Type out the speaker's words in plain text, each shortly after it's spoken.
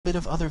bit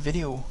of other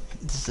video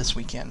this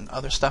weekend,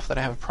 other stuff that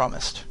I have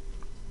promised.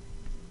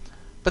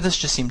 But this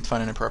just seemed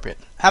fun and appropriate.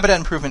 Habitat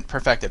improvement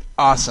perfected.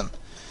 Awesome.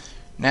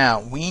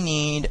 Now, we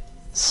need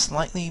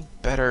slightly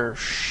better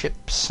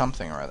ship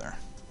something or other.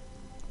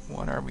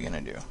 What are we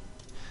going to do?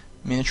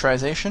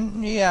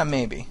 Miniaturization? Yeah,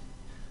 maybe.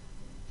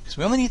 Because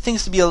we only need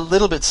things to be a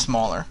little bit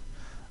smaller.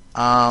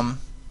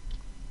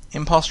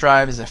 Impulse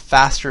drive is a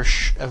faster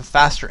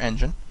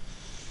engine.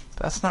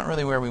 But that's not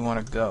really where we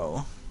want to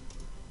go.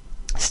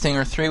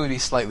 Stinger 3 would be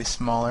slightly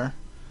smaller.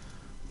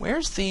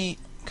 Where's the...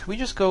 Could we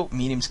just go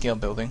medium scale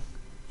building?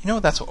 You know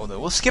what, that's what we'll do.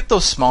 We'll skip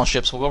those small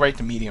ships. We'll go right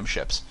to medium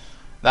ships.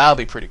 That'll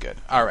be pretty good.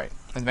 Alright,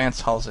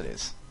 advanced hulls it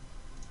is.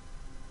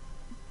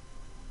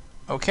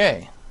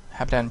 Okay,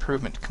 habitat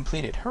improvement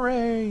completed.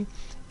 Hooray!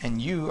 And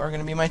you are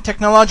going to be my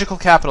technological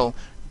capital.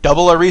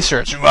 Double our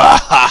research.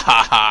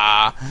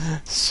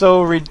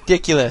 So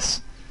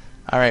ridiculous.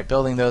 Alright,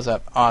 building those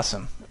up.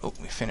 Awesome. Oh,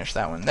 we finished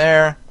that one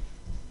there.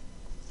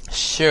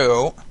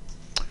 So,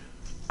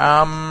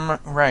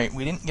 right,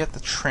 we didn't get the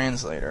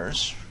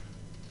translators.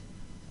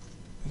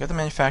 We got the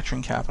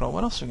manufacturing capital.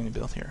 What else are we going to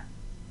build here?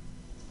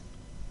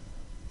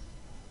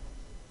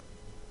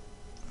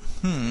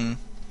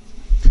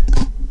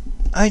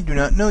 I do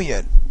not know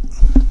yet.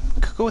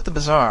 Could go with the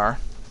bazaar.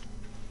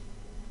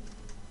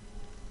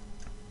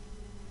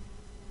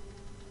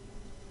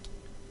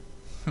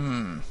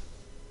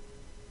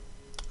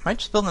 Might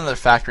just build another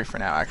factory for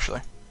now, actually.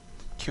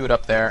 Queue it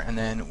up there, and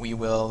then we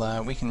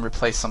will. We can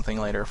replace something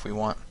later if we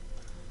want,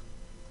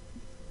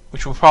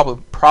 which we'll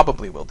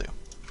probably will do.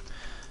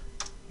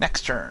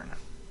 Next turn.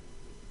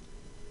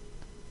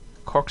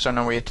 Korks are on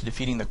their way to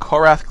defeating the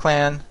Korath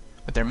clan.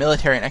 With their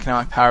military and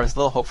economic power, there's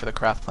little hope for the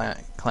Korath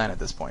clan at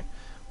this point.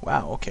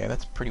 Wow, okay,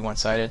 that's pretty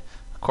one-sided.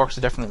 The Korks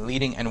are definitely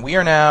leading, and we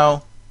are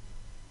now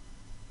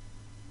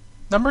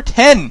number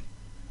 10!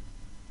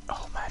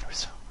 Oh man,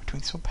 we're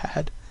doing so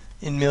bad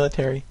in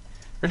military.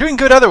 We're doing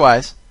good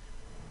otherwise.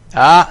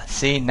 Ah,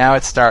 see, now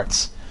it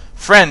starts.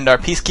 Friend, our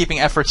peacekeeping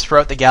efforts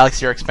throughout the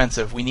galaxy are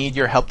expensive. We need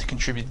your help to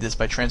contribute to this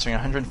by transferring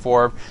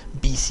 104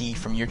 BC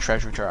from your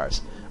treasure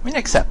jars. I'm going to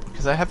accept,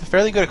 because I have a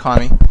fairly good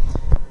economy,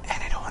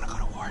 and I don't want to go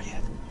to war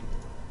yet.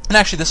 And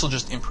actually, this will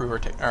just improve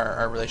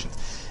our relations.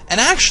 And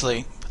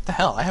actually, what the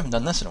hell, I haven't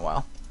done this in a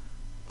while.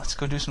 Let's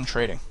go do some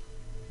trading.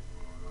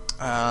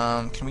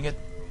 Can we get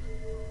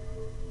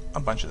a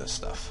bunch of this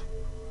stuff?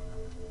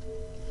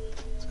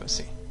 Let's go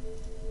see.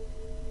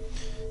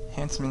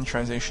 Enhanced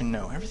miniaturization,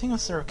 no. Everything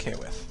else they're okay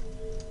with.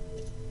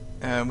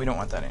 We don't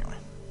want that anyway.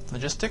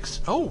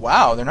 Logistics? Oh,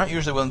 wow, they're not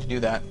usually willing to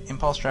do that.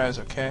 Impulse drives,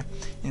 okay.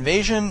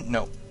 Invasion?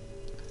 No.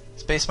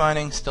 Space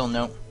mining? Still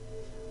no.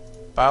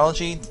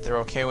 Biology? They're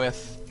okay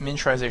with.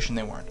 Miniaturization?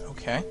 They weren't.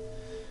 Okay.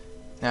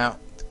 Now,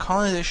 the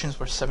colonizations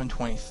were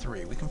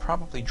 723. We can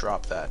probably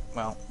drop that.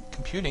 Well,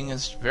 computing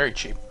is very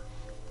cheap.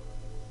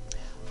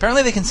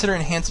 Apparently they consider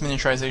enhanced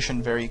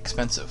miniaturization very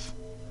expensive.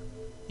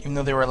 Even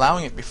though they were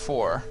allowing it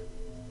before.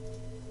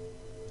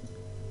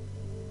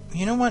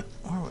 You know what?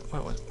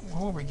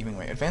 What were we giving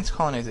away? Advanced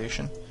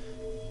colonization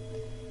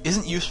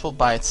isn't useful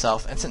by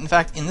itself. It's, in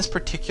fact, in this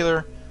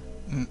particular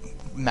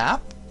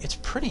map, it's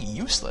pretty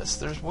useless.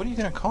 What are you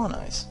going to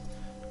colonize?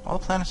 All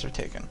the planets are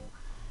taken.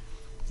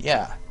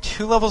 Yeah,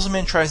 2 levels of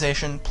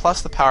miniaturization,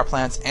 plus the power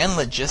plants, and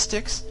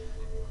logistics.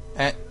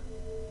 And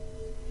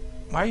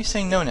why are you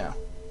saying no now?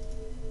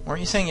 Weren't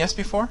you saying yes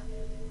before?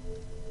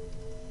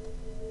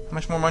 How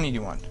much more money do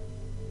you want?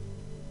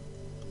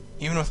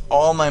 Even with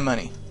all my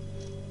money.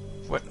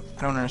 What?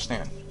 I don't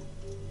understand.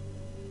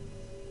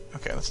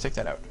 Okay, let's take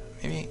that out.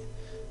 Maybe...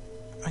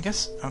 I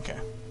guess... Okay.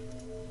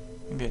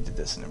 Maybe I did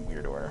this in a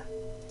weird order.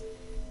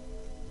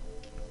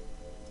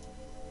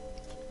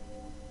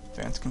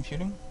 Advanced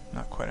computing?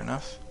 Not quite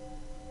enough.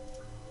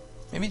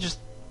 Maybe just...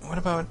 What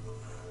about...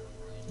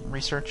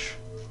 research?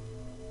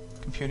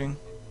 Computing?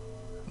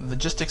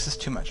 Logistics is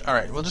too much.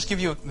 Alright, we'll just give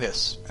you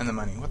this and the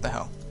money. What the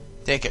hell?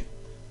 Take it.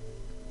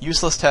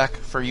 Useless tech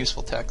for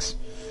useful techs.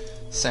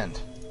 Send.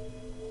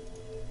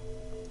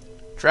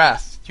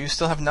 Draft. Do you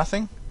still have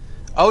nothing?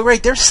 Oh,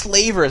 right, they're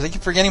slavers. I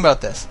keep forgetting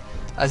about this.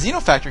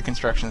 Xenofactory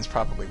construction is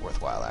probably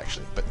worthwhile,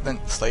 actually. But then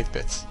slave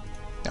bits.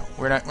 No,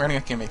 we're not going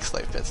to make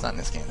slave bits. Not in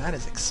this game. That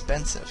is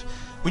expensive.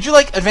 Would you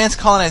like advanced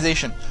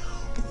colonization?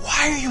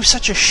 Why are you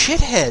such a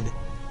shithead?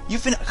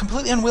 You've been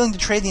completely unwilling to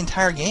trade the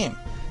entire game.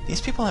 These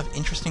people have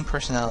interesting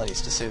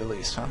personalities, to say the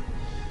least, huh?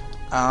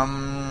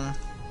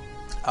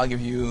 I'll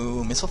give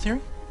you missile theory.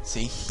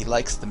 See, he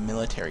likes the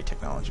military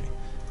technology.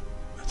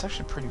 That's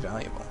actually pretty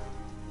valuable.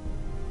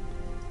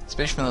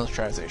 Spatial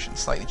militarization,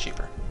 slightly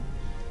cheaper.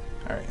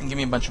 Alright, and give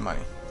me a bunch of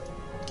money.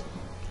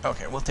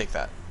 Okay, we'll take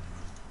that.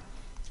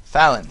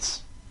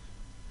 Phalans.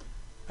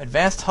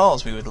 Advanced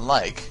hulls we would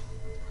like.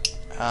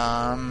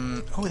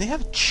 Oh, they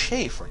have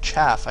chaff or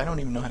chaff. I don't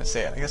even know how to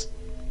say it. I guess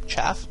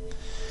chaff?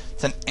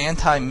 It's an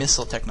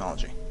anti-missile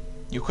technology.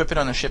 You equip it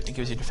on a ship that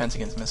gives you defense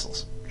against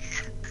missiles.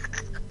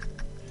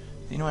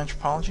 Do you know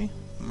anthropology?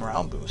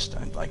 Morale boost.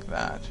 I'd like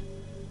that.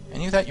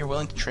 Any of that you're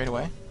willing to trade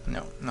away?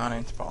 No, not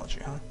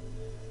anthropology, huh?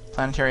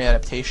 Planetary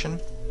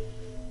adaptation?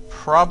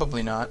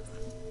 Probably not.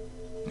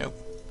 Nope.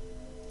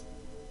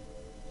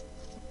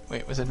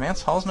 Wait, was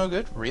advanced hulls no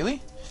good?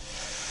 Really?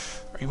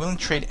 Are you willing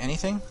to trade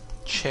anything?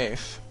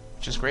 Chafe.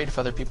 Which is great if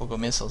other people go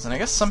missiles. And I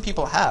guess some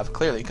people have,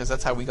 clearly, because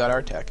that's how we got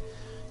our tech.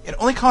 It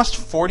only cost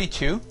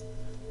 42?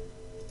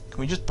 Can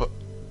we just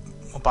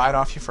we'll buy it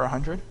off you for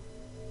 100?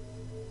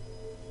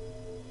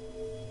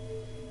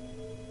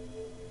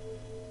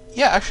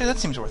 Yeah, actually that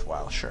seems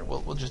worthwhile. Sure,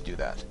 we'll just do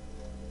that.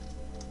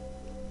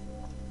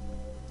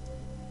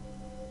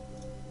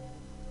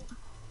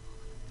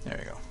 There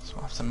you go. So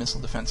we'll have some missile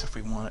defense if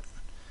we want it.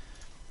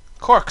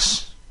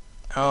 Corks!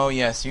 Oh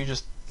yes, you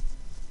just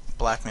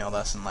blackmailed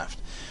us and left.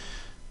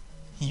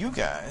 You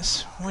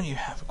guys, what do you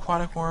have?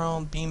 Aquatic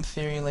world, beam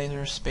theory,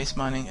 lasers, space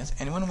mining. Is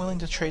anyone willing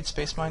to trade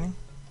space mining?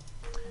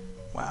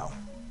 Wow.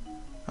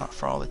 Not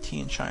for all the tea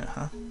in China,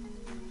 huh?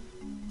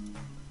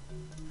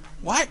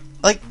 Why?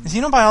 Like,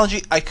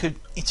 xenobiology,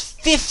 it's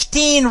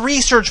 15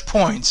 research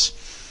points!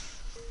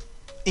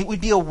 It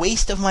would be a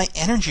waste of my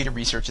energy to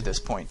research at this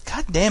point.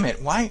 God damn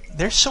it, why?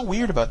 They're so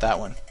weird about that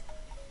one.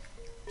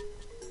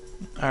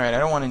 Alright, I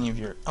don't want any of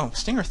your... Oh,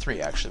 Stinger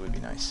 3 actually would be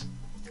nice.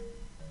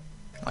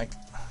 Like...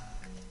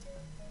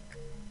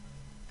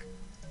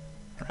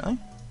 Really?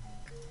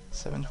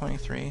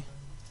 723.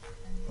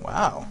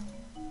 Wow.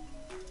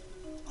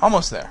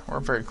 Almost there. We're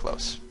very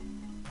close.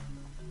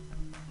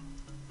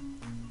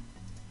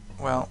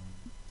 Well,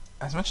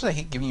 as much as I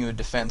hate giving you a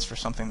defense for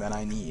something that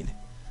I need,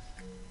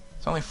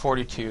 it's only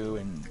 42,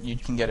 and you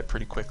can get it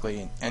pretty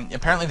quickly. And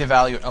apparently they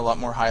value it a lot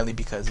more highly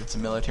because it's a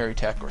military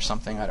tech or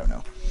something. I don't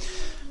know.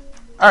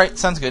 Alright,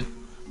 sounds good.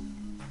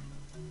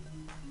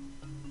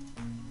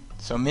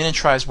 So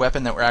miniaturized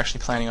weapon that we're actually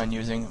planning on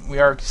using. We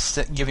are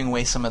giving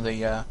away some of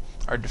the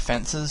our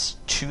defenses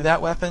to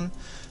that weapon,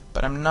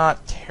 but I'm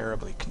not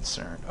terribly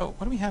concerned. Oh,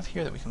 what do we have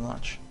here that we can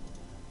launch?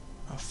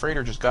 A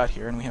freighter just got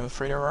here, and we have a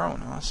freighter of our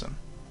own. Awesome.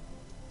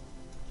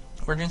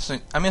 I'm going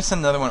to send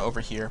another one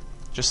over here,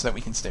 just so that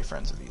we can stay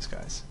friends with these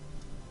guys,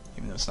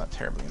 even though it's not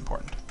terribly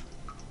important.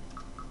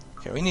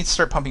 Okay, we need to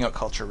start pumping out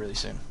culture really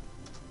soon.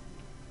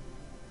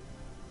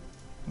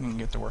 We can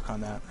get to work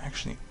on that.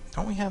 Actually,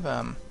 don't we have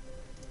an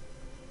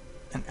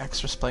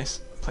extra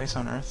place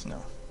on Earth?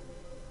 No.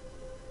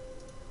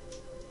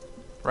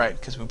 Right,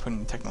 because we put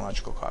in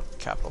technological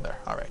capital there.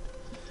 Alright.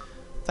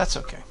 That's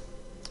okay.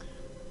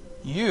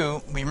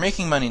 We're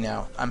making money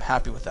now. I'm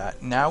happy with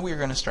that. Now we're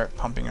going to start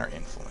pumping our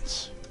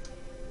influence.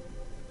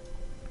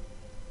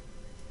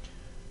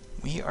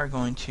 We are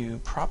going to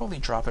probably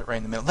drop it right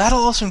in the middle. That'll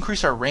also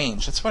increase our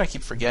range. That's what I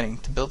keep forgetting,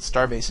 to build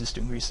star bases to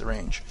increase the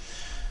range.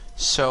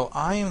 So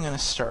I am going to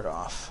start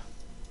off.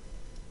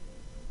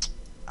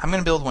 I'm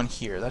going to build one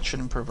here. That should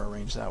improve our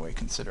range that way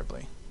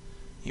considerably,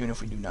 even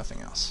if we do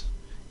nothing else.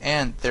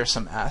 And there's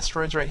some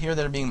asteroids right here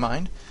that are being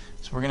mined,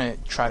 so we're going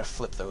to try to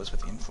flip those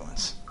with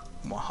influence.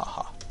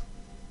 Mwahaha.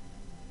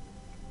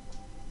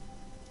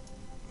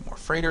 More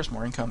freighters,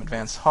 more income,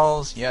 advanced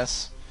hulls,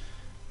 yes.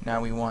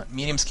 Now we want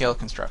medium-scale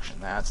construction.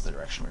 That's the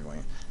direction we're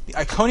going. The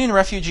Iconian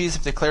refugees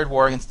have declared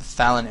war against the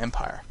Thalan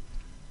Empire.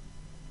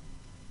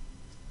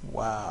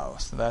 Wow,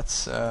 so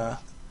that's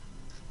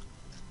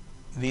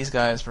these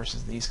guys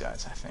versus these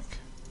guys, I think.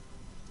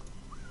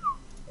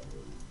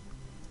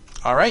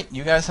 Alright,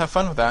 you guys have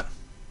fun with that.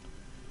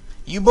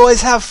 You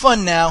boys have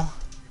fun now!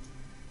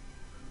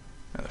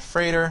 Another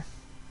freighter,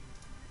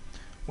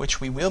 which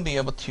we will be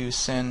able to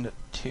send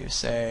to,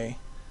 say,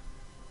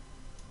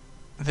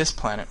 this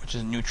planet, which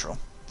is neutral.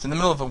 It's in the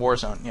middle of a war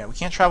zone. Yeah, we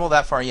can't travel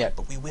that far yet,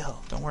 but we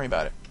will. Don't worry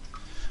about it.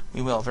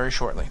 We will, very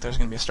shortly. There's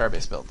going to be a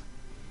starbase build.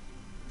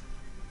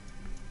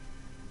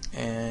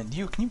 And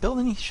can you build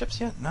any ships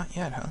yet? Not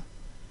yet, huh?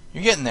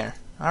 You're getting there.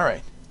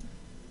 Alright.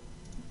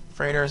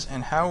 Freighters,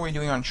 and how are we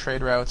doing on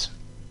trade routes?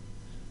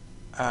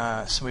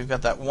 So we've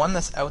got that one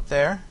that's out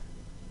there,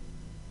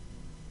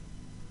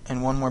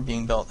 and one more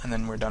being built, and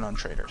then we're done on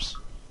traders.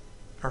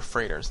 Or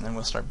freighters, and then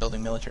we'll start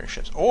building military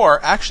ships.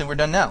 Or, actually, we're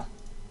done now.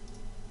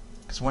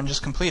 Because one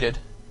just completed,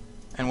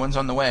 and one's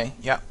on the way.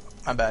 Yeah,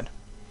 my bad.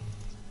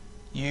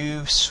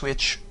 You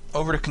switch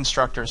over to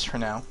constructors for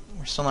now.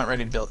 We're still not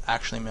ready to build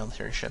actually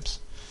military ships.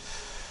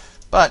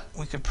 But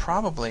we could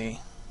probably...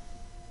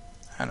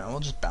 I don't know, we'll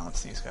just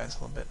balance these guys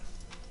a little bit.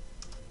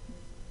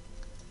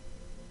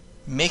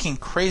 Making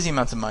crazy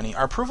amounts of money.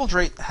 Our approval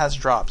rate has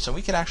dropped, so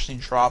we could actually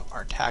drop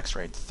our tax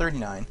rate to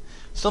 39.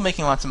 Still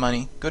making lots of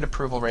money. Good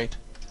approval rate.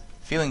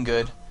 Feeling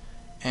good.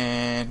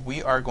 And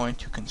we are going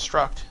to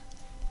construct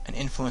an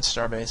influence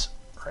starbase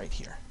right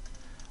here.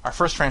 Our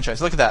first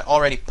franchise. Look at that.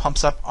 Already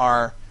pumps up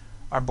our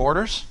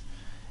borders.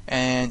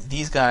 And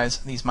these guys,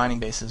 these mining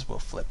bases, will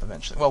flip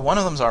eventually. Well, one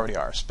of them's already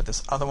ours, but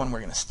this other one we're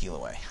going to steal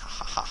away. Ha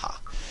ha ha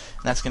ha.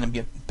 And that's going to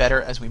be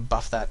better as we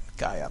buff that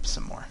guy up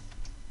some more.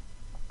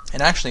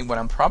 And actually, what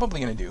I'm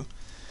probably going to do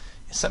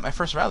is set my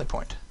first rally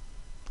point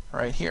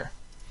right here.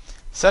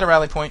 Set a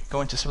rally point,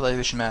 go into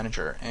Civilization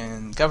Manager,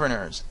 and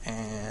Governors,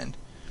 and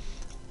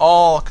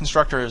all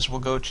constructors will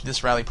go to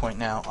this rally point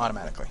now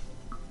automatically.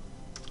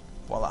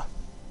 Voila.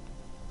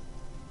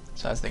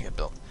 So as they get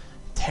built.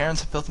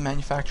 Terrans have built the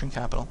manufacturing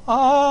capital.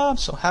 Ah, I'm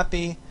so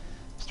happy.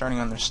 Starting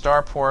on their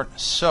starport.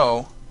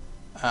 So,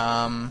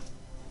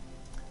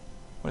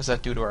 What does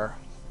that do to our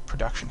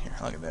production here?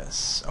 Look at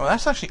this. Oh,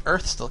 that's actually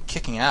Earth still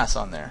kicking ass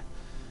on there.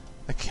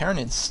 The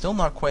Carinid's still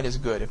not quite as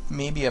good. It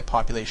may be a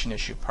population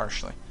issue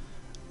partially.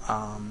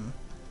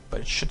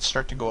 But it should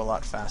start to go a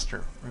lot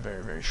faster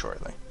very, very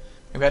shortly.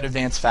 We've got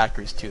advanced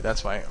factories too.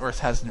 That's why Earth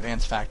has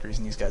advanced factories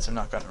and these guys have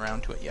not gotten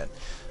around to it yet.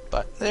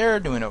 But they're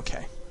doing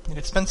okay. We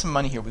could spend some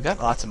money here. We've got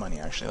lots of money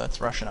actually.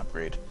 Let's rush an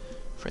upgrade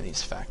for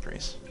these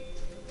factories.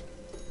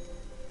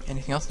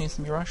 Anything else needs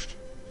to be rushed?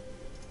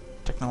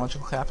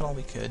 Technological capital.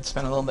 We could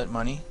spend a little bit of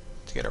money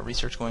to get our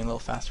research going a little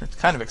faster. It's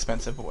kind of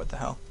expensive, but what the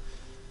hell.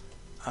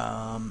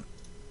 And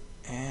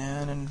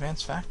an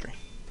advanced factory.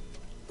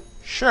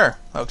 Sure,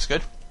 that looks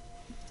good.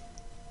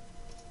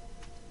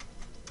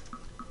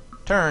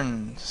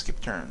 Turns. Skip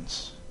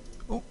turns.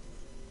 Oh,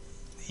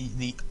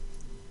 the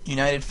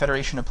United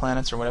Federation of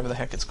Planets, or whatever the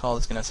heck it's called,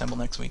 is going to assemble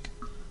next week.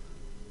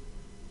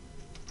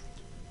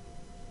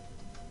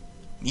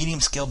 Medium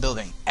scale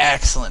building.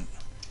 Excellent.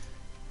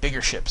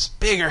 Bigger ships.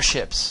 Bigger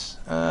ships.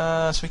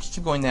 So we can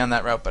keep going down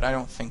that route, but I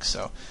don't think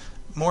so.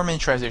 More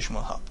miniaturization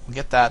will help. We'll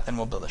get that, then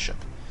we'll build a ship.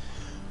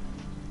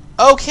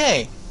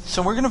 Okay,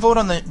 so we're going to vote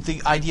on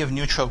the idea of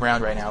neutral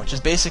ground right now, which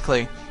is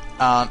basically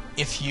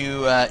if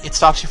you it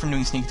stops you from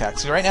doing sneak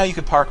attacks. So right now you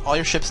could park all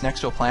your ships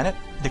next to a planet,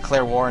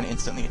 declare war, and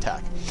instantly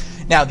attack.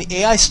 Now, the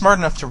AI is smart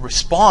enough to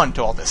respond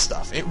to all this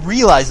stuff. It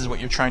realizes what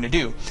you're trying to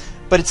do,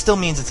 but it still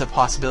means it's a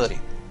possibility.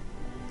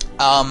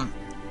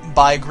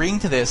 By agreeing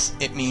to this,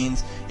 it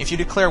means if you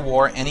declare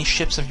war, any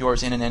ships of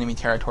yours in an enemy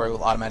territory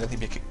will automatically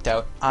be kicked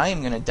out. I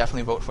am going to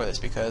definitely vote for this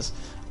because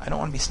I don't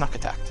want to be snuck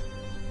attacked.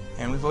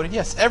 And we voted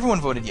yes.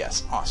 Everyone voted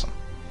yes. Awesome.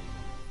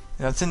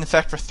 That's in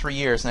effect for 3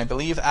 years, and I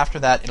believe after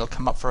that it'll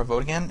come up for a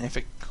vote again. And if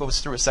it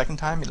goes through a second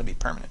time, it'll be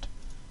permanent.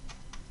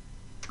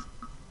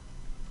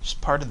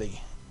 Just part of the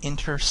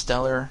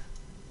interstellar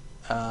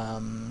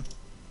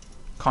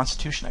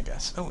constitution, I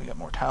guess. Oh, we got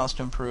more tiles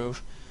to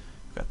improve.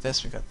 We got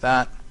this, we got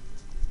that.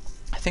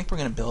 I think we're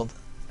going to build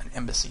an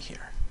embassy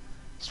here.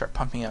 Start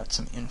pumping out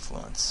some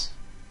influence.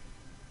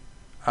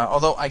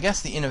 Although, I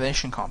guess the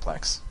innovation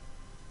complex.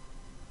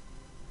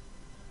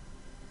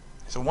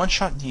 It's a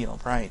one-shot deal.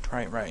 Right.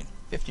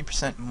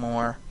 50%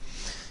 more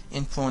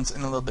influence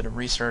and a little bit of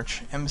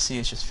research. Embassy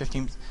is just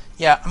 15.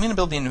 Yeah, I'm going to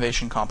build the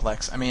innovation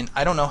complex. I mean,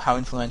 I don't know how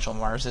influential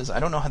Mars is. I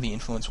don't know how the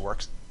influence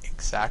works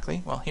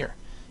exactly. Well, here.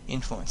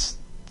 Influence.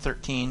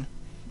 13,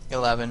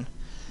 11,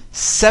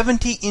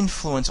 70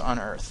 influence on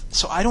Earth.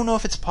 So I don't know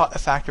if it's a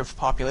factor of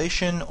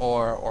population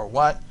or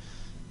what.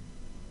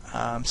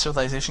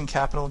 Civilization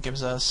capital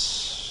gives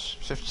us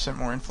 50%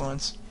 more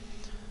influence.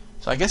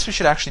 So I guess we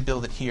should actually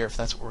build it here if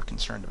that's what we're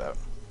concerned about.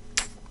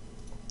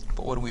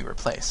 But what do we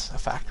replace? A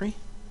factory?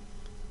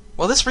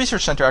 Well, this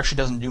research center actually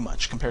doesn't do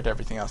much compared to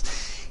everything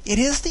else. It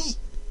is the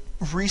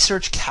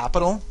research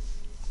capital.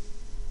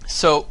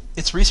 So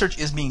its research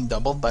is being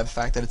doubled by the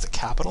fact that it's a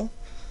capital.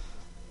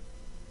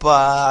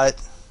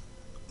 But,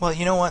 well,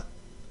 you know what?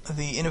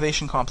 The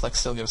innovation complex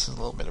still gives us a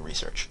little bit of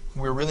research.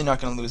 We're really not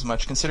going to lose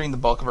much, considering the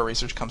bulk of our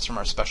research comes from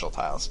our special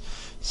tiles.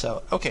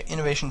 So, okay,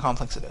 innovation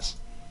complex it is.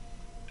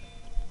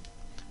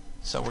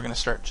 So we're going to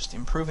start just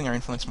improving our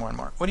influence more and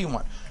more. What do you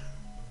want?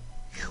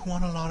 You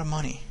want a lot of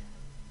money.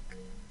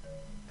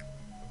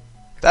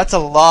 That's a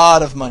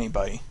lot of money,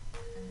 buddy.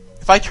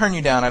 If I turn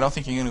you down, I don't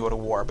think you're going to go to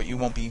war, but you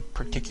won't be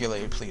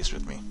particularly pleased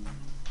with me.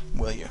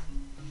 Will you?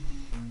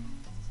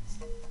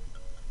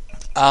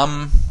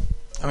 I'm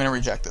going to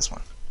reject this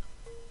one.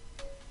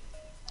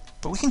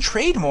 But we can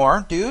trade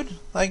more, dude.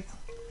 Like,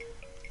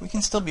 we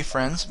can still be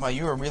friends while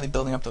you are really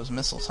building up those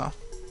missiles, huh?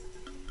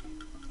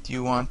 Do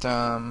you want,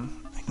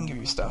 I can give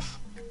you stuff.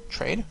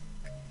 Trade?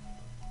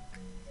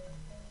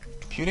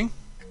 Computing?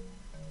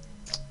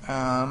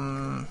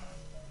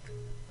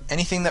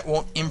 Anything that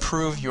won't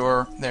improve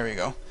your, there we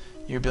go,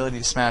 your ability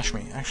to smash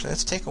me. Actually,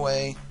 let's take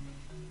away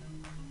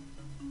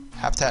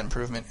habitat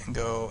improvement and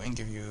go and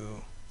give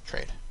you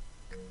trade.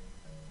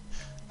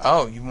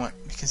 Oh, you want,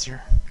 because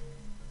you're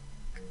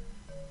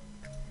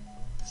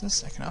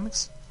business,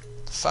 economics?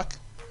 What the fuck?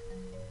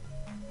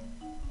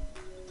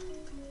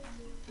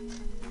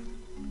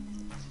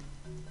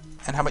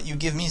 And how about you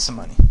give me some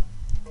money?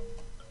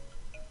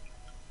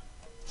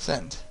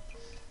 Send.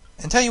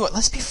 And tell you what,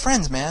 let's be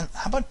friends, man.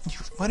 How about you,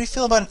 what do you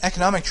feel about an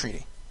economic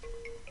treaty?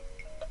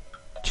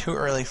 Too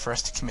early for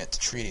us to commit to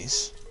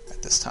treaties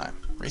at this time.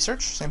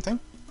 Research? Same thing?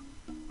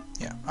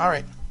 Yeah,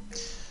 alright.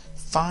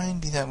 Fine,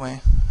 be that way.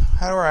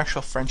 How are our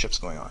actual friendships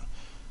going on?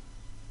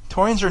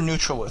 Taurians are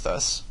neutral with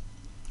us.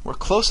 We're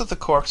close with the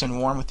Quarks and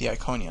warm with the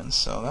Iconians,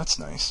 so that's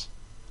nice.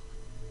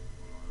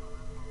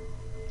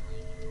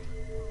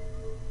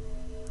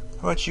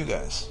 How about you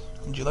guys?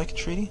 Would you like a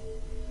treaty?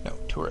 No,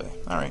 too early.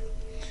 Alright.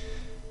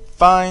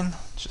 Fine.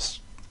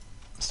 Just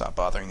stop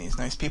bothering these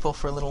nice people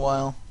for a little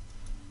while.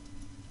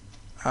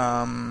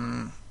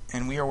 And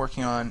we are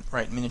working on,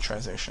 right,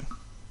 miniaturization.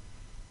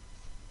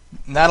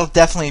 And that'll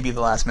definitely be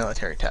the last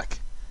military tech.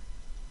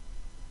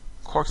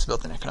 Quarks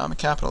built an economic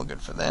capital,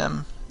 good for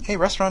them. Hey,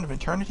 Restaurant of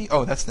Eternity?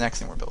 Oh, that's the next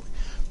thing we're building.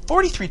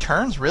 43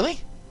 turns?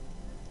 Really?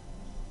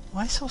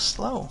 Why so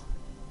slow?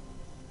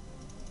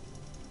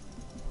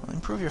 Well,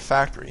 improve improve your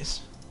factories.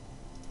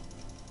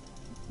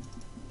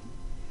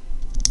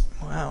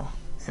 Wow.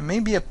 It may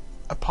be a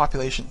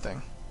population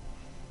thing.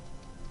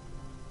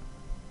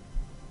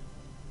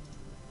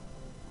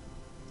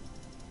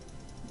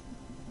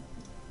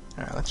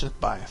 Alright, let's just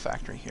buy a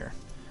factory here.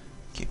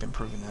 Keep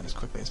improving that as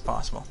quickly as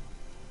possible.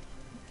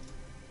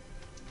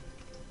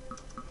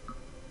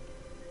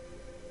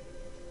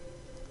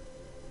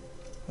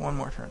 One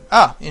more turn.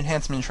 Ah!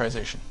 Enhanced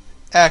miniaturization.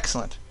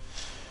 Excellent.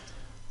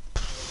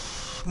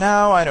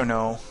 Now, I don't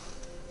know.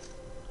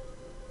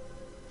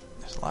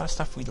 There's a lot of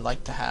stuff we'd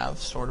like to have,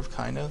 sort of,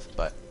 kind of,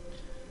 but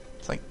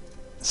it's like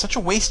such a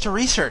waste to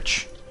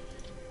research.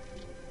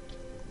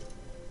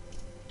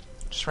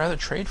 Just rather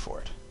trade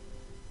for it.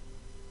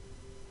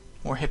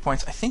 More hit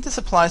points. I think this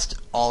applies to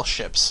all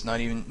ships, not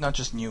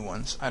just new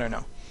ones. I don't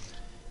know.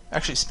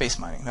 Actually, space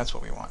mining. That's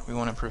what we want. We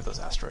want to improve those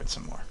asteroids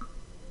some more.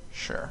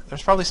 Sure.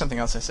 There's probably something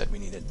else I said we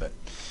needed, but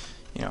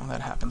you know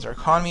that happens. Our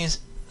economy is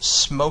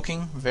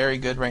smoking, very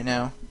good right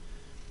now.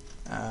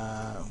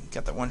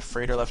 Got that one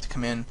freighter left to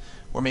come in.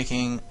 We're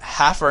making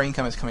half our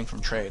income is coming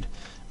from trade.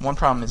 One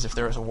problem is if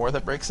there is a war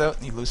that breaks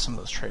out, you lose some of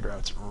those trade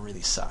routes. It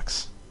really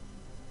sucks.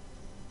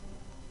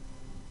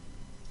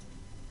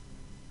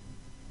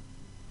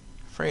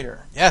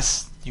 Freighter.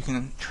 Yes, you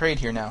can trade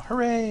here now.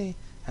 Hooray!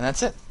 And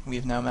that's it.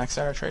 We've now maxed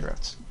out our trade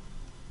routes.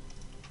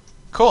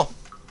 Cool.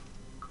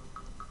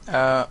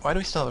 Why do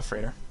we still have a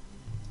freighter?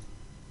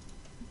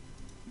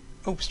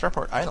 Oh,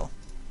 starport idle.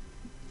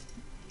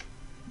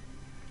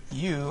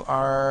 You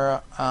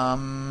are,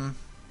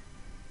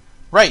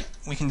 right,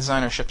 we can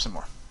design our ship some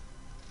more.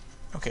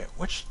 Okay,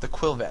 the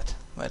Quillvet.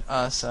 Let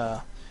us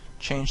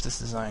change this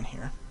design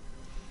here.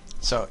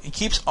 So it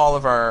keeps all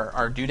of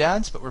our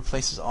doodads, but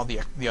replaces all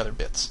the other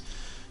bits.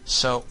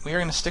 So we are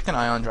going to stick an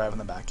ion drive on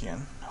the back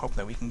again. Hope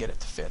that we can get it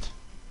to fit.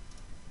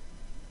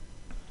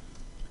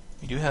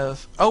 We do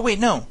have... Oh, wait,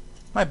 no!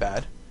 My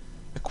bad.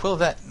 The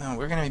Quillvet... No,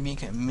 we're going to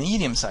make a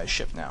medium-sized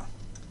ship now.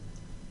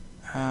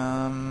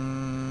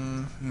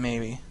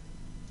 Maybe.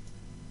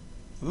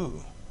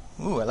 Ooh,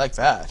 I like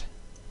that.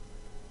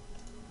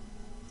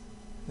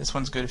 This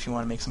one's good if you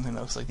want to make something that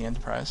looks like the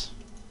Enterprise.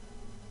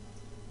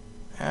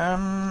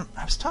 I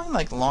was talking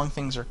like long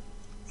things are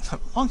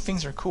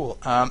cool.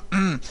 I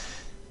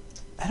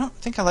don't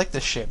think I like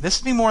this shape.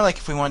 This would be more like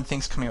if we wanted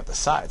things coming out the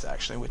sides,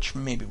 actually, which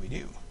maybe we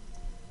do.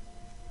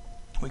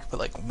 We could put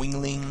like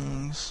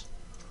winglings.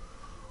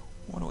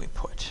 What do we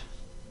put?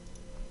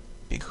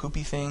 Big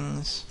hoopy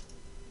things.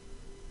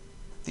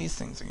 These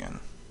things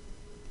again.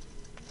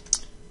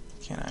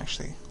 Can't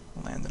actually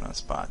land it on a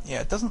spot.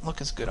 Yeah, it doesn't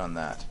look as good on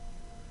that.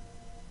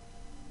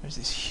 There's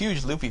these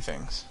huge loopy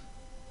things.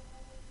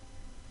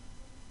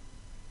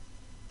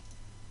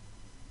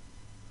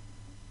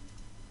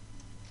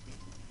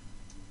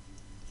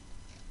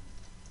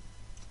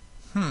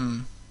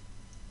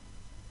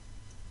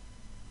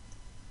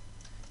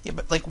 Yeah,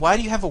 but like, why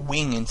do you have a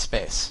wing in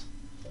space?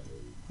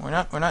 We're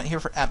not here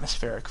for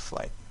atmospheric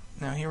flight.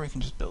 Now here we can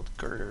just build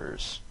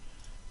girders.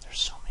 There's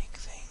so many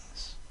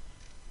things.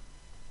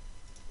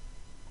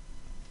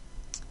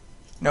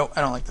 No,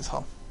 I don't like this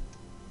hull.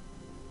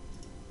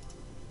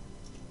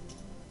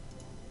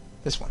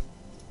 This one.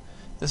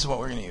 This is what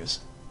we're going to use.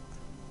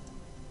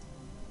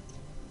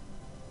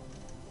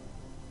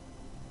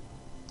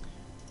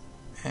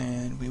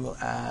 And we will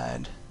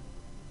add...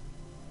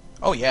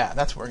 Oh yeah,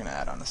 that's what we're going to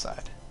add on the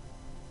side.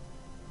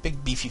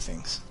 Big beefy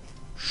things.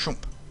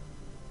 Shoomp.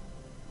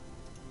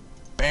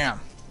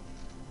 Bam.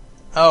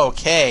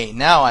 Okay,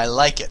 now I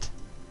like it.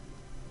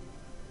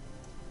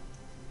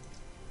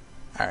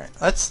 Alright,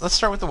 let's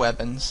start with the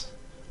weapons.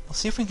 We'll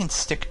see if we can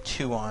stick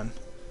 2 on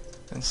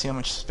and see how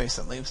much space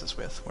that leaves us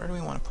with. Where do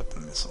we want to put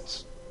the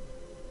missiles?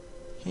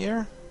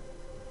 Here?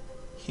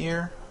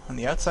 Here? On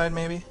the outside,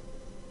 maybe?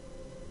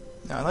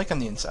 No, I like on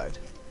the inside.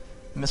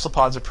 The missile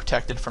pods are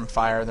protected from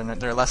fire.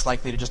 They're less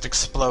likely to just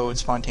explode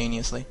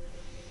spontaneously.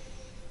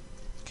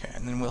 Okay,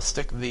 and then we'll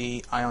stick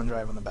the ion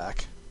drive on the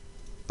back.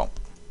 Bump.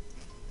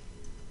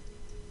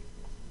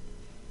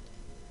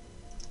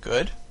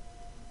 Good.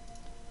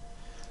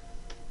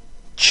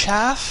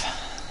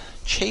 Chaff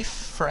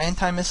for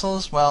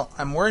anti-missiles. Well,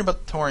 I'm worried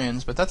about the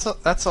Taurians, but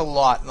that's a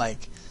lot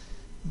like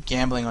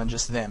gambling on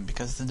just them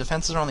because the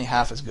defenses are only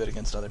half as good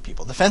against other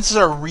people. Defenses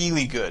are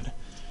really good,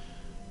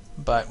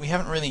 but we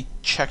haven't really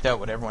checked out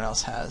what everyone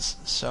else has.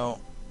 So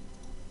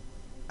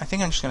I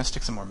think I'm just going to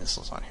stick some more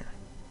missiles on here.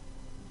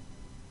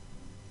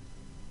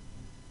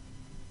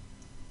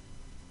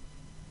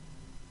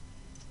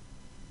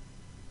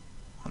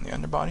 On the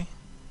underbody.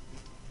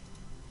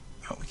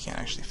 Oh, we can't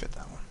actually fit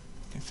that one.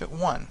 We can fit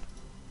one.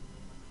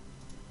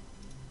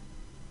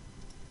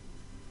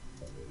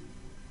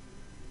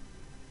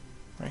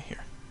 Right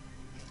here.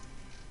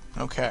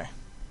 Okay.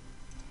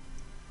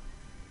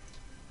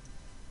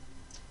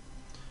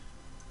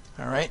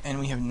 Alright, and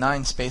we have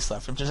 9 space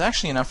left, which is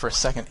actually enough for a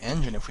second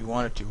engine if we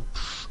wanted to.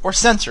 Or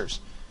sensors.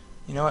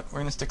 You know what? We're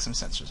going to stick some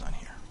sensors on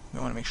here. We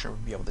want to make sure we'll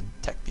be able to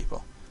detect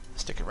people.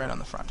 Stick it right on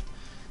the front.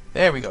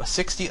 There we go.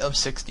 60 of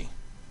 60.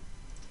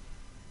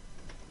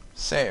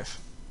 Save.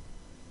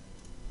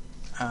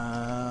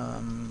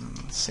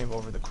 Let's save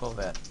over the quill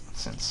vet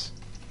since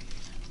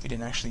we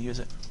didn't actually use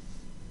it.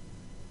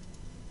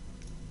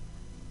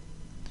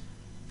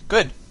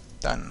 Good.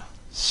 Done.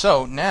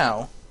 So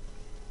now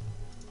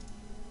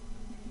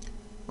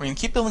we're going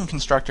to keep building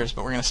constructors,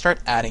 but we're going to start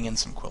adding in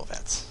some quill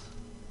vets.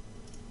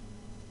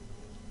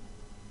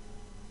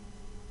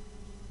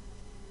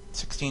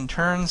 16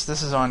 turns.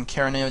 This is on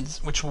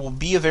Caronids, which will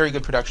be a very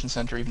good production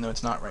center, even though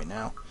it's not right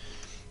now.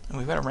 And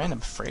we've got a random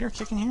freighter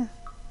kicking here?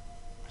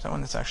 Or is that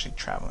one that's actually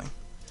traveling?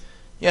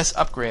 Yes,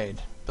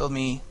 upgrade. Build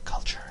me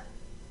culture.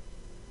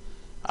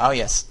 Oh,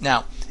 yes.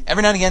 Now,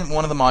 every now and again,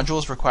 one of the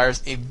modules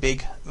requires a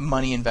big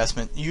money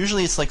investment.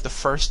 Usually it's like the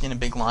first in a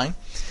big line.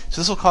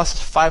 So this will cost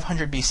us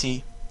 500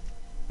 BC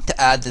to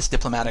add this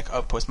diplomatic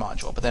outpost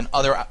module. But then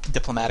other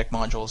diplomatic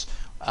modules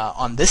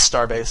on this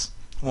starbase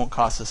won't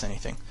cost us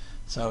anything.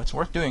 So it's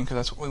worth doing because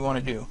that's what we want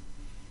to do.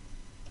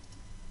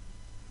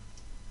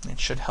 It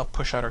should help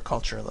push out our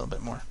culture a little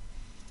bit more.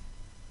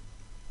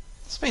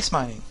 Space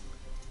mining.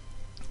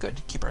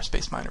 Good. Keep our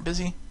space miner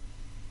busy.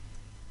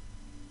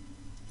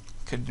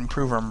 Could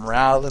improve our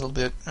morale a little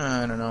bit.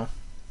 I don't know.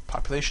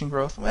 Population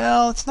growth.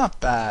 Well, it's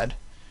not bad.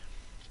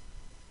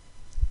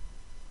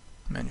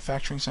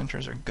 Manufacturing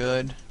centers are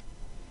good.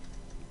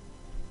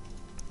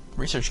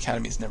 Research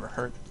academies never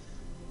hurt.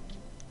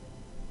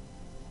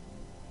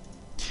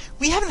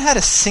 We haven't had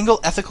a single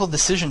ethical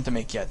decision to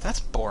make yet. That's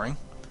boring.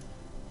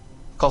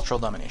 Cultural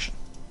domination.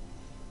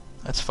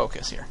 Let's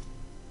focus here.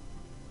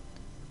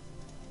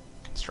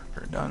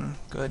 Constructor done.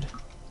 Good.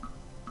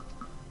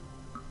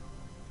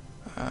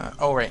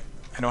 Oh, right.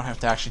 I don't have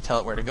to actually tell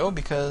it where to go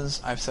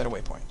because I've set a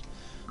waypoint.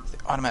 They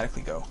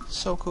automatically go.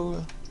 So cool.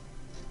 In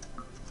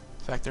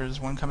fact, there's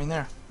one coming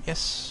there.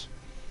 Yes.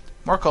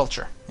 More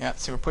culture. Yeah,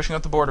 see, we're pushing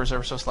out the borders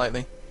ever so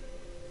slightly.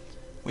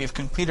 We have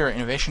completed our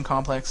innovation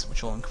complex,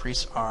 which will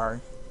increase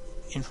our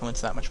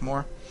influence that much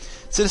more.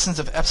 Citizens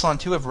of Epsilon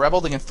 2 have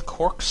rebelled against the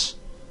Quarks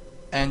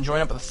and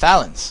joined up with the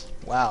Thalans.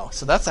 Wow.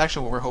 So that's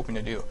actually what we're hoping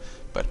to do.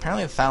 But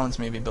apparently the Thalans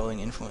may be building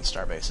influence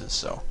starbases,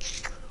 so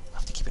we'll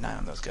have to keep an eye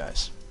on those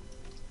guys.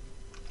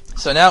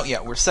 So now,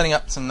 yeah, we're setting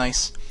up some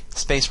nice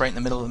space right in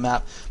the middle of the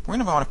map. We're going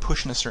to want to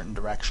push in a certain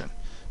direction.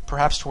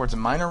 Perhaps towards a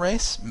minor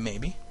race?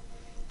 Maybe.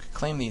 We could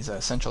claim these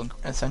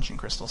ascension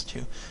crystals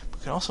too. We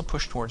could also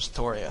push towards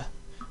Thoria.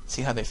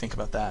 See how they think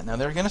about that. Now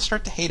they're going to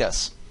start to hate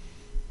us.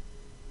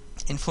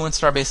 Influence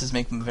starbases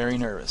make them very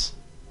nervous.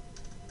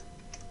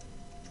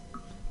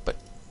 But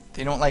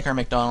they don't like our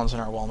McDonald's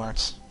and our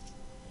Walmarts.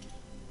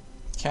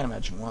 Can't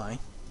imagine why.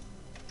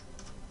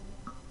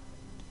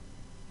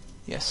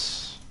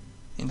 Yes.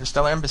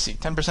 Interstellar Embassy,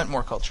 10%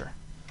 more culture.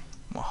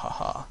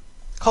 Mwahaha.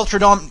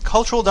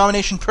 Cultural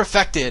domination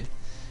perfected!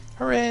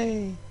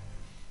 Hooray!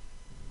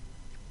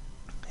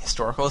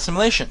 Historical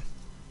assimilation.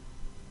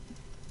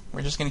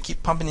 We're just going to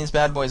keep pumping these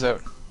bad boys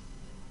out.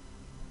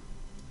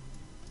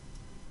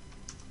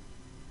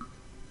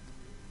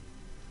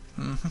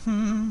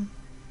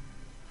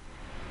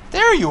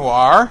 There you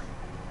are!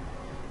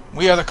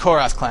 We are the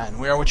Korath clan.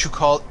 We are what you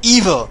call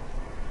evil.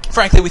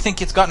 Frankly, we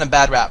think it's gotten a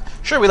bad rap.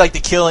 Sure, we like to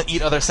kill and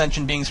eat other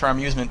sentient beings for our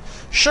amusement.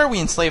 Sure, we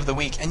enslave the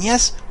weak. And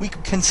yes, we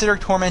could consider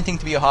tormenting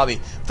to be a hobby.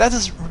 But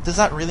that does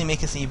not really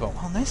make us evil.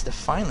 Well, nice to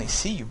finally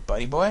see you,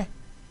 buddy boy.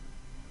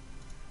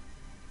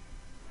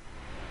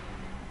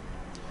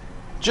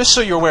 Just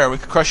so you're aware, we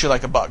could crush you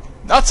like a bug.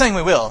 Not saying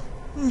we will,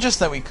 just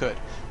that we could.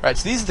 Right,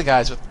 so these are the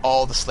guys with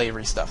all the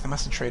slavery stuff. They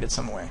must have traded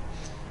some away.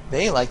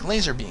 They like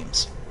laser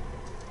beams.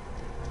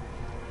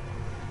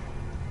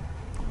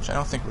 Which I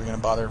don't think we're going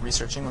to bother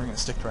researching. We're going to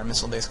stick to our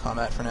missile-based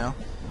combat for now.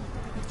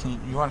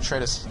 You want to try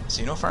to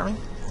Xeno farming?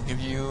 We'll give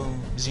you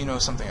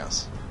Xeno something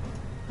else.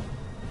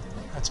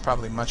 That's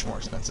probably much more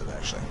expensive,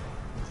 actually.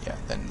 Yeah,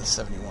 than the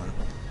 71.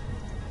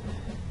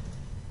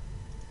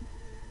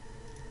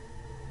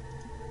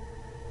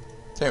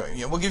 So anyway,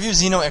 yeah, we'll give you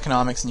Xeno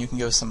economics and you can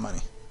give us some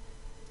money.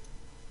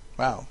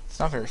 Wow, it's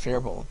not very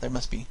favorable. There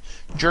must be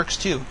jerks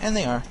too, and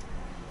they are.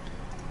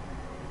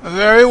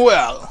 Very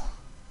well.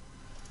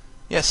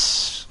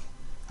 Yes.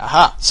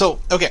 Aha. So,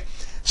 okay.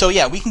 So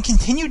yeah, we can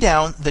continue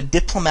down the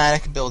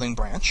diplomatic building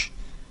branch.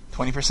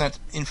 20%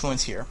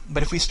 influence here.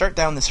 But if we start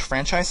down this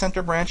franchise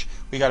center branch,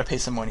 we got to pay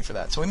some money for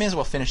that. So we may as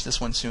well finish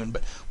this one soon,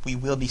 but we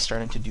will be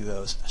starting to do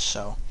those.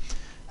 So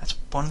that's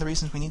one of the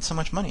reasons we need so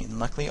much money. And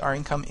luckily our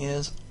income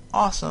is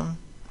awesome.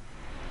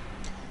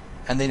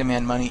 And they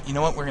demand money. You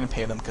know what? We're going to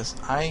pay them because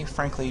I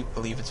frankly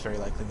believe it's very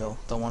likely they'll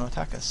want to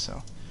attack us.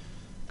 So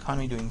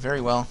economy doing very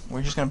well.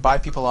 We're just going to buy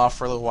people off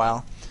for a little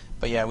while.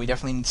 But yeah, we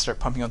definitely need to start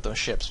pumping out those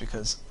ships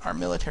because our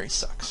military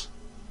sucks.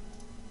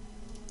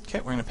 Okay,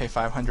 we're going to pay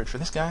 500 for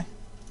this guy.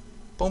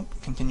 Boom.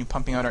 Continue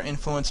pumping out our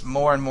influence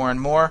more and more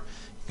and more.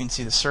 You can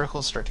see the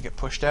circles start to get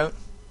pushed out.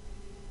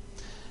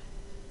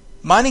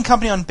 Mining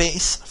company on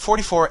base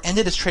 44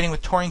 ended its trading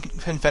with Taurian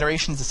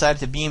Confederations, decided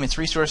to beam its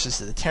resources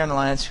to the Terran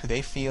Alliance, who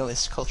they feel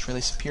is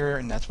culturally superior,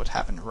 and that's what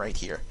happened right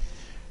here.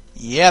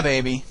 Yeah,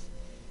 baby.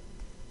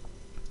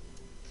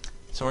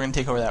 So we're going to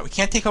take over that. We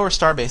can't take over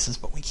star bases,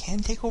 but we can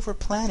take over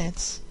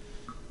planets,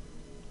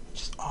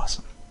 which is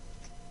awesome.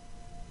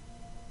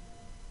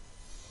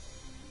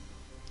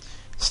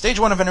 Stage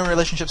 1 of a new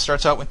relationship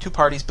starts out when two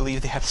parties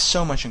believe they have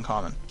so much in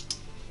common.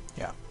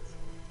 Yeah.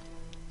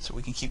 So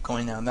we can keep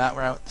going down that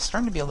route. It's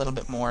starting to be a little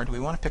bit more. Do we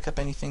want to pick up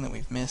anything that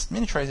we've missed?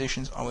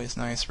 Miniaturization is always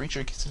nice.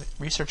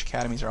 Research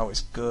academies are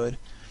always good.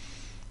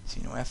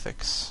 See, no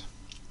ethics.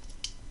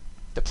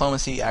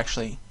 Diplomacy,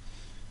 actually.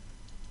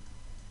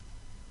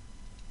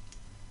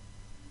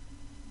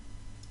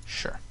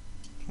 Sure.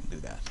 We'll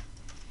do that.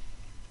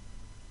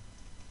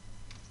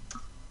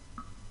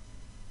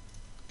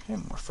 Okay,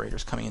 more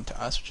freighters coming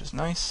into us, which is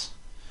nice.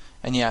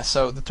 And yeah,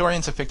 so the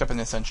Taurians have picked up an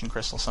Ascension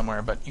Crystal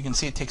somewhere, but you can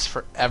see it takes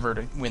forever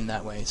to win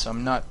that way, so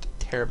I'm not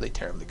terribly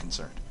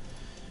concerned.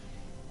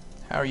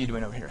 How are you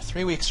doing over here?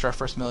 3 weeks to our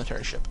first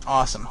military ship.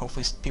 Awesome.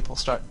 Hopefully people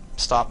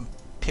stop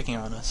picking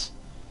on us.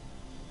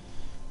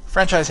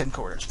 Franchise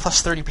headquarters,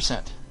 plus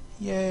 30%.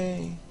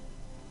 Yay.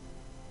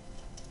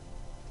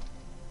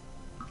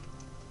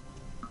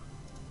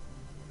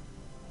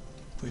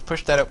 We've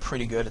pushed that out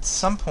pretty good. At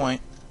some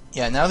point,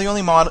 yeah, now the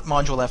only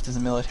module left is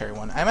the military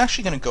one. I'm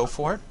actually going to go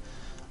for it.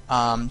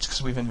 Just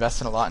because we've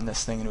invested a lot in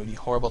this thing, and it would be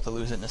horrible to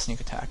lose it in a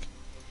sneak attack.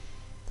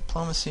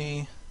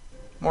 Diplomacy.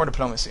 More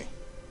diplomacy.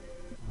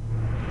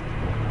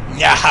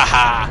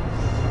 Yahaha!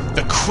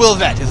 The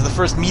Quillvet is the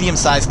first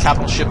medium-sized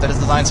capital ship that is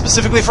designed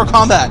specifically for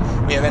combat.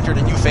 We have entered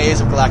a new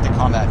phase of galactic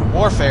combat.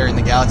 Warfare in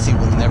the galaxy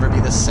will never be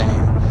the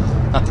same.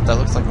 Not that that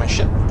looks like my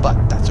ship,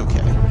 but that's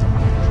okay.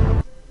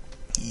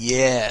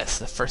 Yes,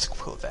 the first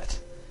Quillvet.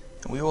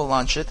 And we will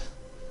launch it.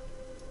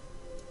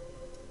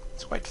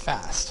 It's quite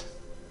fast.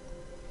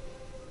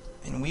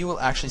 And we will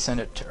actually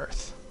send it to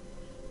Earth.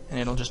 And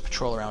it'll just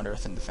patrol around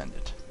Earth and defend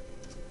it.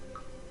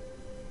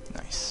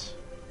 Nice.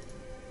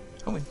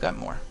 Oh, we've got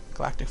more.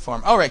 Galactic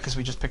form. Oh, right, because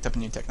we just picked up a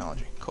new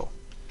technology. Cool.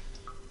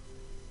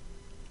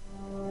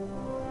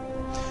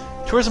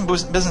 Tourism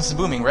business is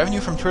booming. Revenue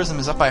from tourism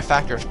is up by a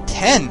factor of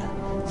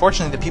 10.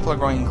 Fortunately, the people are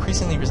growing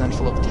increasingly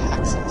resentful of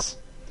taxes.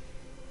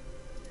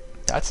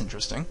 That's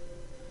interesting.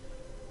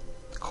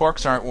 The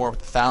Quarks are at war with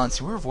the Thalans.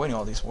 See, we're avoiding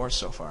all these wars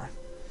so far.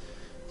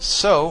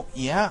 So,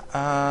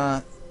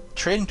 yeah,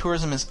 trade and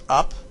tourism is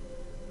up.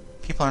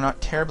 People are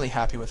not terribly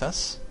happy with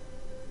us,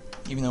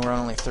 even though we're on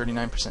only a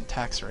 39%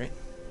 tax rate.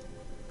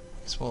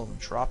 I guess we'll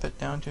drop it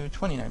down to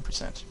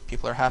 29%.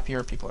 People are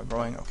happier, people are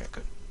growing. Okay,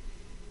 good.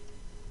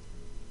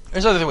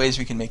 There's other ways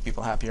we can make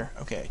people happier.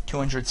 Okay,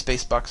 200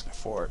 space bucks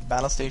for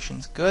battle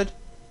stations. Good.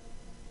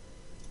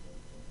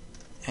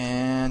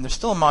 And there's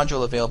still a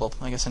module available.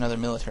 I guess another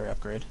military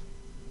upgrade.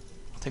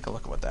 I'll take a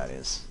look at what that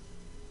is.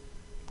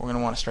 We're going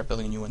to want to start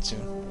building a new one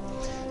soon.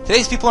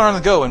 Today's people are on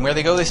the go, and where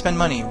they go they spend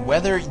money.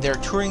 Whether they're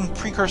touring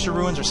precursor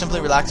ruins or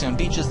simply relaxing on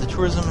beaches, the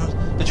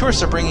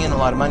tourists are bringing in a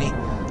lot of money.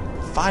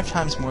 5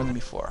 times more than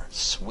before.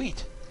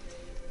 Sweet.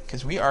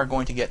 Because we are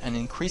going to get an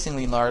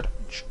increasingly large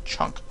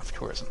chunk of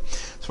tourism.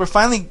 So we're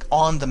finally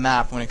on the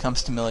map when it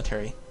comes to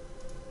military.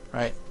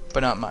 Right?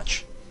 But not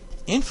much.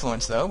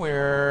 Influence, though,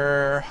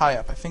 we're high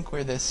up. I think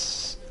we're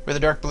the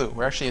dark blue.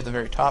 We're actually at the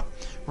very top.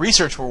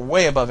 Research, we're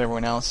way above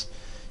everyone else.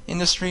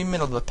 Industry,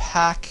 middle of the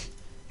pack.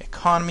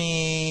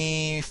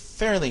 Economy,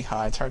 fairly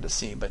high. It's hard to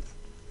see, but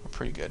we're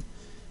pretty good.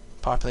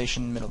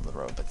 Population, middle of the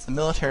road. But it's the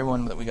military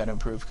one that we got to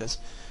improve because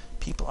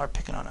people are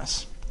picking on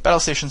us. Battle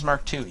stations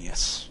Mark II,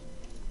 yes.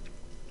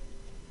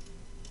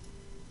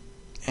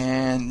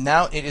 And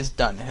now it is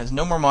done. It has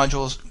no more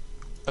modules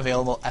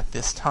available at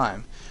this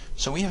time.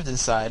 So we have to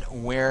decide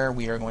where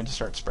we are going to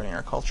start spreading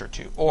our culture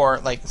to. Or,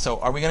 like, so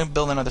are we going to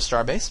build another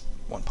starbase?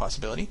 One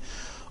possibility.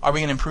 Are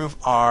we going to improve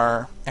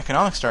our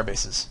economic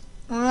starbases?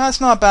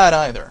 That's not bad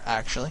either,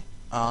 actually.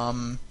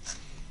 And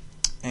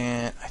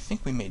I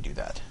think we may do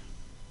that.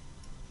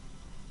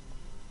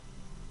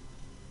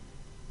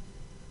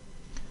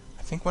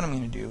 I think what I'm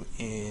going to do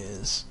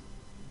is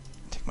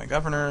take my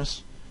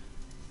governors,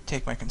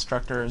 take my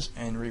constructors,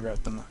 and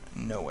reroute them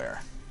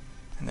nowhere.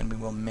 And then we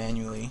will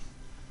manually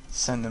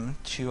send them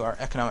to our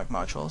economic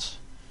modules.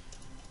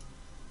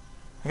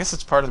 I guess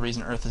that's part of the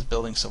reason Earth is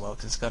building so well,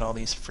 because it's got all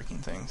these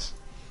freaking things.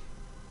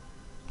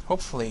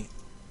 Hopefully,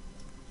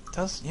 it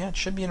does. Yeah, it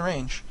should be in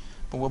range.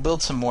 But we'll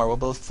build some more. We'll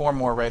build 4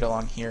 more right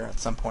along here at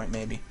some point,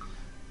 maybe.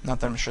 Not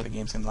that I'm sure the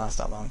game's going to last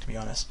that long, to be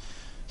honest.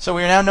 So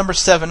we are now number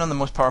 7 on the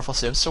most powerful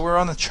civs. So we're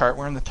on the chart.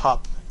 We're in the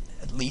top,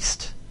 at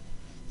least.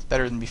 It's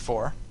better than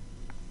before.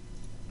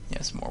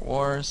 Yes, more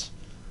wars.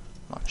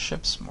 A lot of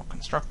ships, more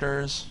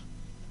constructors.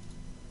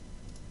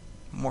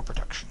 More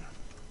production.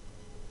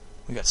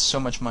 We got so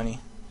much money.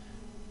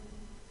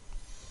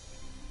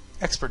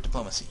 Expert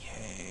diplomacy.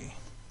 Yay.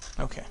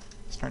 Okay.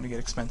 It's starting to get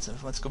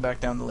expensive. Let's go back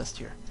down the list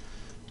here.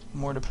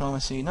 More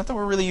diplomacy. Not that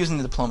we're really using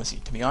the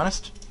diplomacy, to be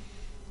honest.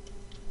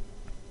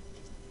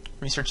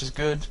 Research is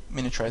good.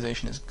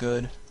 Miniaturization is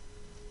good.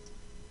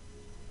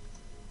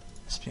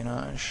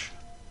 Espionage.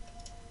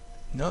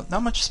 No,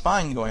 not much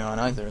spying going on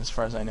either, as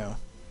far as I know.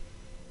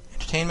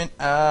 Entertainment.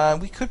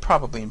 We could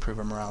probably improve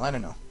our morale. I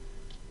don't know.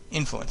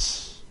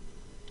 Influence.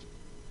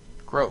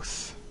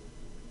 Growth.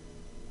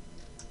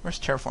 Where's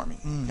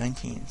terraforming?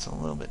 19. It's a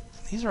little bit.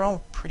 These are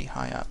all pretty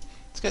high up.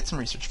 Let's get some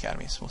research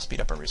academies. We'll speed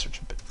up our research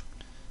a bit.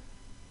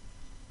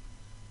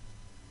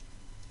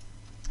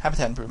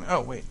 Habitat improvement.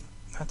 Oh, wait.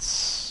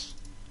 That's...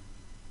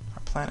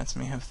 Our planets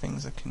may have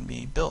things that can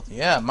be built.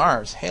 Yeah,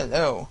 Mars.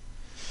 Hello.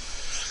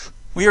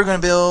 We are going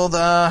to build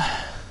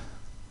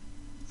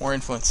more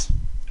influence.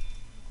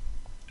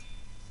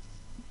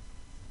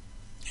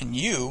 And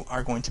you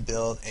are going to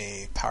build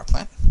a power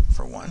plant,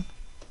 for one.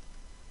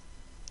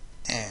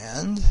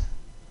 And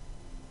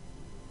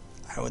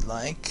I would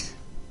like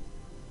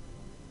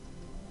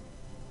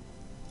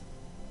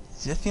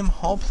lithium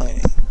hull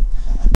plating.